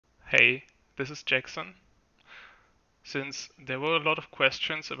Hey, this is Jackson. Since there were a lot of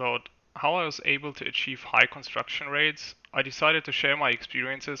questions about how I was able to achieve high construction rates, I decided to share my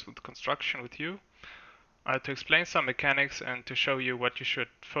experiences with construction with you, to explain some mechanics and to show you what you should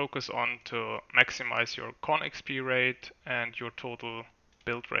focus on to maximize your con XP rate and your total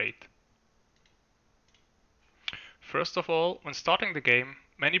build rate. First of all, when starting the game,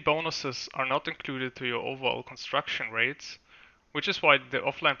 many bonuses are not included to your overall construction rates, which is why the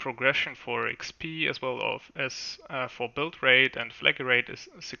offline progression for XP as well as for build rate and flag rate is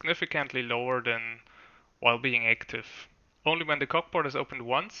significantly lower than while being active. Only when the cockpit is opened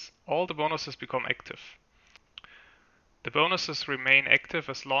once, all the bonuses become active. The bonuses remain active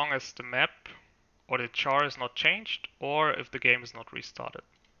as long as the map or the char is not changed or if the game is not restarted.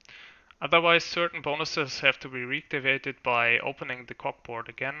 Otherwise, certain bonuses have to be reactivated by opening the cockpit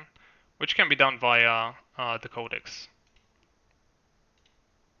again, which can be done via the codex.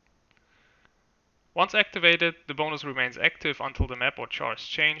 Once activated, the bonus remains active until the map or char is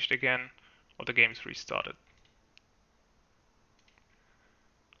changed again or the game is restarted.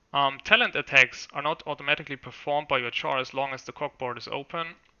 Talent attacks are not automatically performed by your char as long as the cockpit is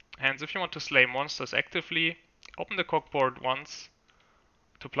open. Hence, if you want to slay monsters actively, open the cockpit once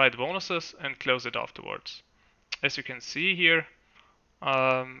to apply the bonuses and close it afterwards. As you can see here,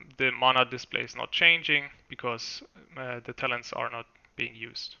 the mana display is not changing because the talents are not being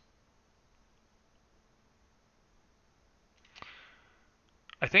used.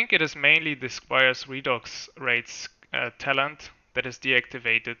 I think it is mainly the Squire's Redox rates talent that is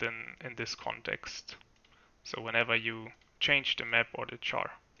deactivated in this context. So whenever you change the map or the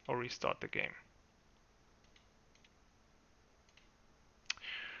char or restart the game.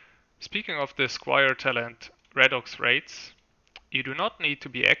 Speaking of the Squire talent Redox rates, you do not need to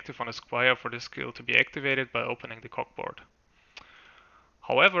be active on a Squire for this skill to be activated by opening the cockpit.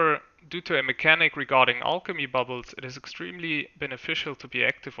 However, due to a mechanic regarding alchemy bubbles, it is extremely beneficial to be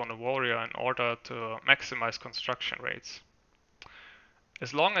active on a warrior in order to maximize construction rates.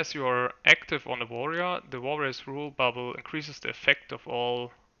 As long as you are active on a warrior, the warrior's rule bubble increases the effect of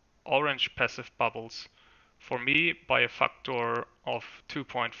all orange passive bubbles, for me by a factor of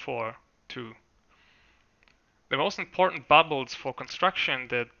 2.42. The most important bubbles for construction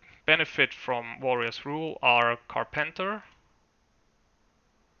that benefit from warrior's rule are Carpenter,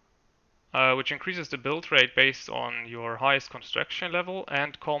 which increases the build rate based on your highest construction level,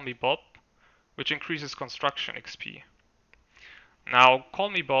 and Call Me Bob, which increases construction XP. Now, Call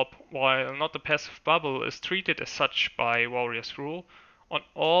Me Bob, while not a passive bubble, is treated as such by Warrior's Rule on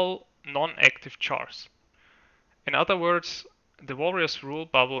all non-active chars. In other words, the Warrior's Rule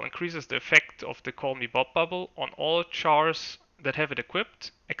bubble increases the effect of the Call Me Bob bubble on all chars that have it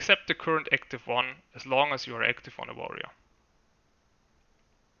equipped, except the current active one, as long as you are active on a warrior.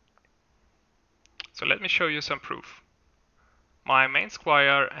 So let me show you some proof. My main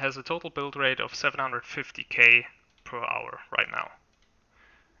Squire has a total build rate of 750k per hour right now.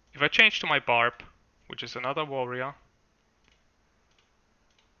 If I change to my Barb, which is another warrior,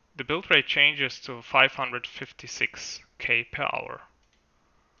 the build rate changes to 556k per hour.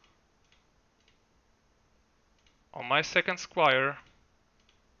 On my second Squire,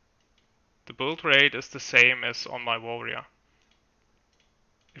 the build rate is the same as on my warrior.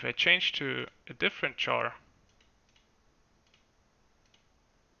 If I change to a different char,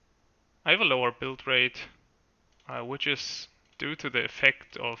 I have a lower build rate, which is due to the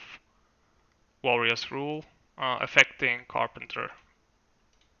effect of Warrior's Rule affecting Carpenter.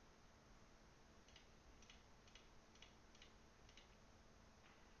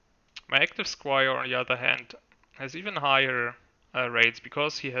 My active Squire, on the other hand, has even higher rates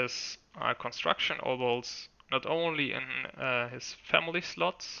because he has construction obols not only in his family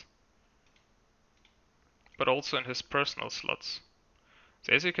slots, but also in his personal slots.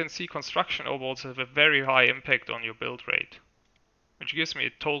 So as you can see, construction obols have a very high impact on your build rate, which gives me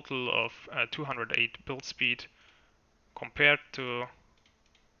a total of 208 build speed compared to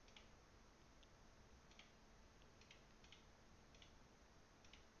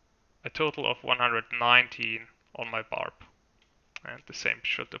a total of 119 on my Barb. And the same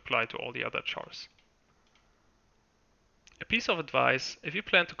should apply to all the other chars. A piece of advice: if you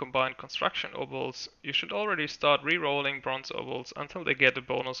plan to combine construction obols, you should already start re-rolling bronze obols until they get a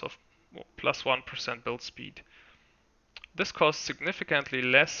bonus of plus 1% build speed. This costs significantly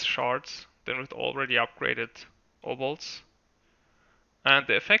less shards than with already upgraded obols, and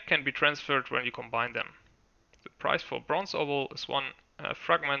the effect can be transferred when you combine them. The price for bronze obol is 1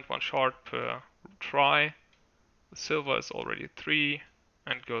 fragment, 1 shard per try. The silver is already 3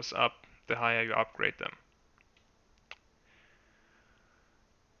 and goes up the higher you upgrade them.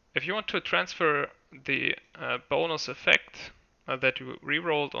 If you want to transfer the bonus effect that you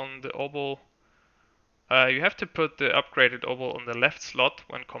rerolled on the obol, you have to put the upgraded obol on the left slot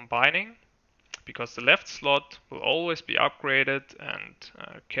when combining, because the left slot will always be upgraded and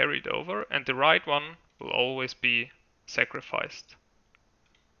carried over, and the right one will always be sacrificed.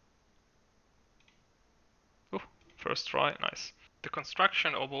 Ooh, first try, nice. The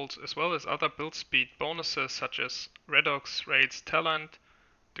construction obols, as well as other build speed bonuses such as Redox Raid's Talent,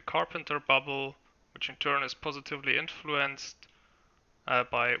 the Carpenter Bubble, which in turn is positively influenced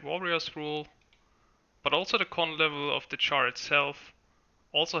by Warrior's Rule, but also the con level of the char itself,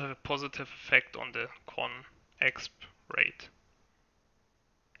 also have a positive effect on the con exp rate.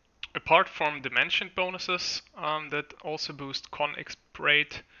 Apart from the mentioned bonuses that also boost con exp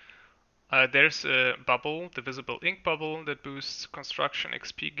rate, there's a bubble, the visible ink bubble, that boosts construction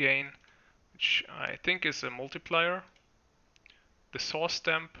XP gain, which I think is a multiplier. The saw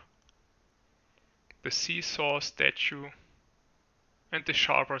stamp, the seesaw statue, and the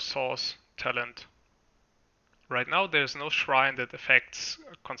sharper saws talent. Right now there's no shrine that affects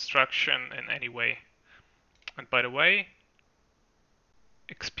construction in any way. And by the way,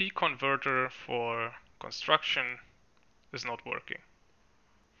 XP converter for construction is not working.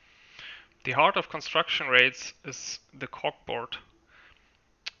 The heart of construction rates is the cogboard.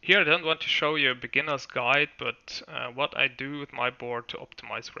 Here I don't want to show you a beginner's guide, but what I do with my board to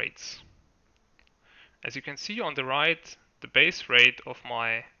optimize rates. As you can see on the right, the base rate of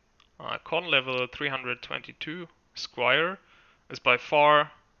my con level 322 Squire is by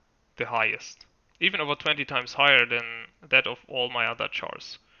far the highest, even over 20 times higher than that of all my other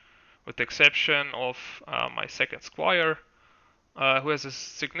chars, with the exception of my second Squire, who has a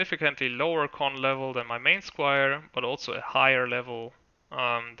significantly lower con level than my main Squire, but also a higher level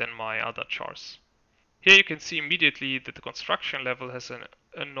than my other chars. Here you can see immediately that the construction level has an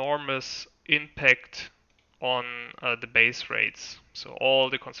enormous impact on the base rates, so all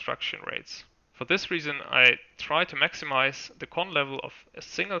the construction rates. For this reason, I try to maximize the con level of a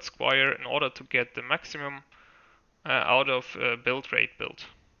single Squire in order to get the maximum out of a build rate build.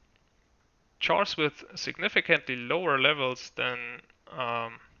 Chars with significantly lower levels than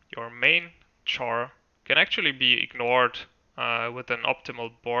your main char can actually be ignored with an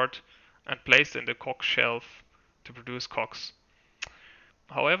optimal board and placed in the cog shelf to produce cogs.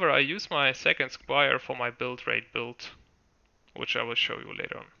 However, I use my second Squire for my build rate build, which I will show you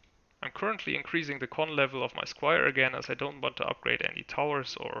later on. I'm currently increasing the con level of my Squire again, as I don't want to upgrade any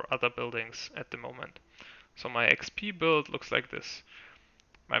towers or other buildings at the moment. So my XP build looks like this.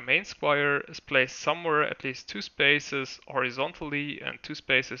 My main Squire is placed somewhere at least 2 spaces horizontally and 2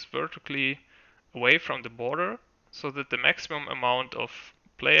 spaces vertically away from the border, so that the maximum amount of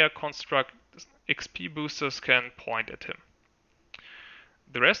player construct XP boosters can point at him.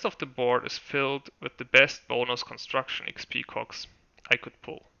 The rest of the board is filled with the best bonus construction XP cogs I could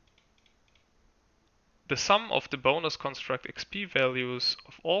pull. The sum of the bonus construct XP values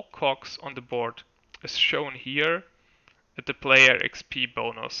of all cogs on the board is shown here at the player XP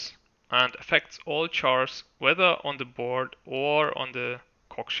bonus and affects all chars whether on the board or on the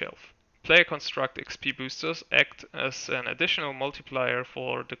cog shelf. Player construct XP boosters act as an additional multiplier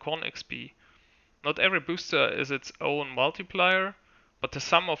for the con XP. Not every booster is its own multiplier, but the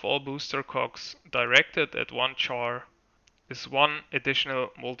sum of all booster cogs directed at one char is one additional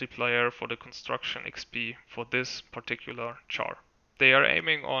multiplier for the construction XP for this particular char. They are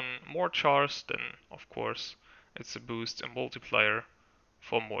aiming on more chars, then of course it's a boost, a multiplier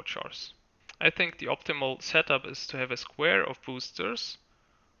for more chars. I think the optimal setup is to have a square of boosters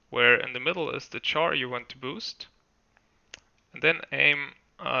where in the middle is the char you want to boost, and then aim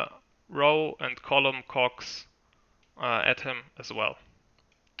row and column cogs at him as well.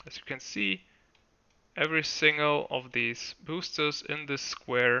 As you can see, every single of these boosters in this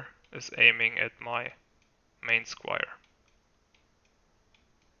square is aiming at my main Squire.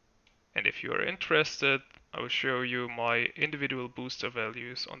 And if you are interested, I will show you my individual booster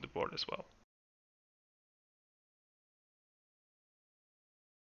values on the board as well.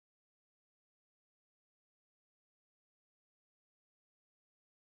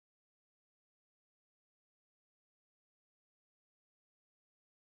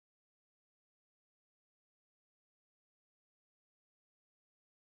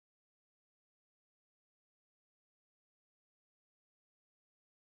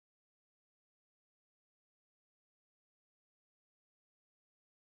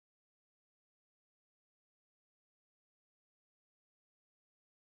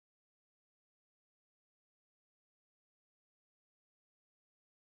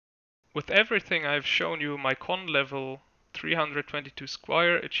 With everything I've shown you, my con level 322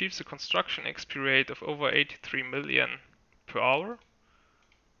 Squire achieves a construction XP rate of over 83 million per hour,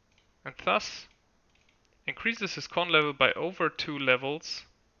 and thus increases his con level by over 2 levels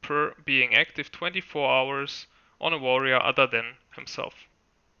per being active 24 hours on a warrior other than himself.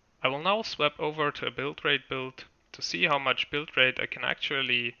 I will now swap over to a Buildrate build to see how much build rate I can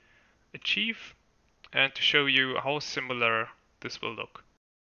actually achieve and to show you how similar this will look.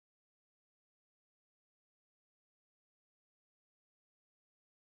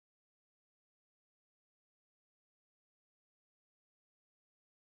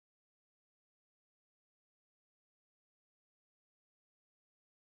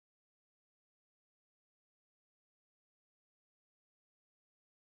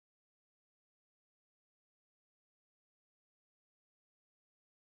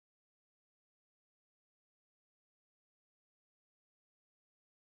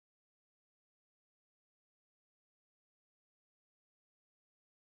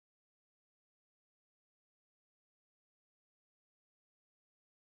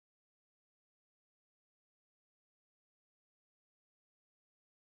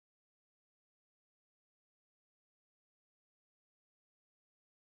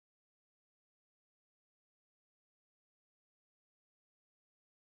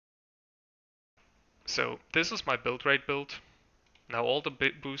 So this is my build rate build. Now all the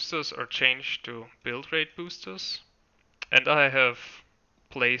boosters are changed to build rate boosters, and I have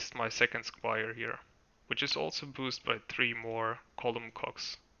placed my second squire here, which is also boosted by 3 more column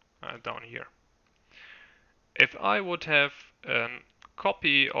cogs down here. If I would have a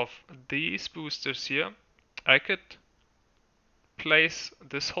copy of these boosters here, I could place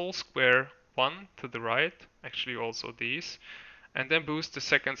this whole square one to the right, actually also these, and then boost the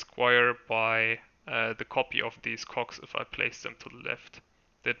second square by the copy of these cogs if I place them to the left.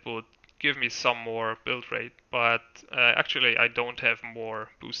 That would give me some more build rate, but actually I don't have more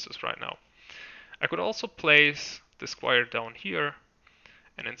boosters right now. I could also place the squire down here,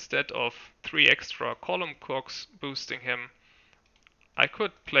 and instead of 3 extra column cogs boosting him, I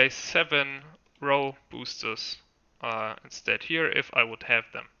could place 7 row boosters instead here if I would have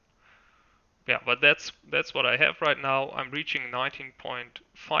them. Yeah, but that's what I have right now. I'm reaching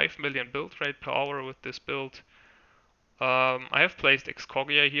 19.5 million build rate per hour with this build. I have placed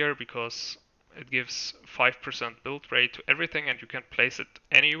Excogia here because it gives 5% build rate to everything and you can place it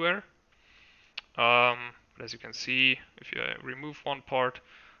anywhere. But as you can see, if you remove one part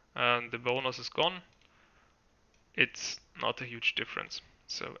and the bonus is gone, it's not a huge difference.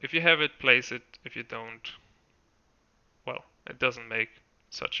 So if you have it, place it. If you don't, well, it doesn't make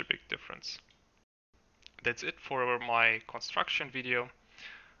such a big difference. That's it for my construction video.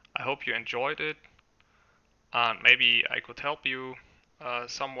 I hope you enjoyed it, and maybe I could help you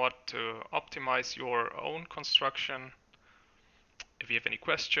somewhat to optimize your own construction. If you have any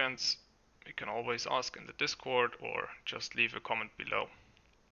questions, you can always ask in the Discord or just leave a comment below.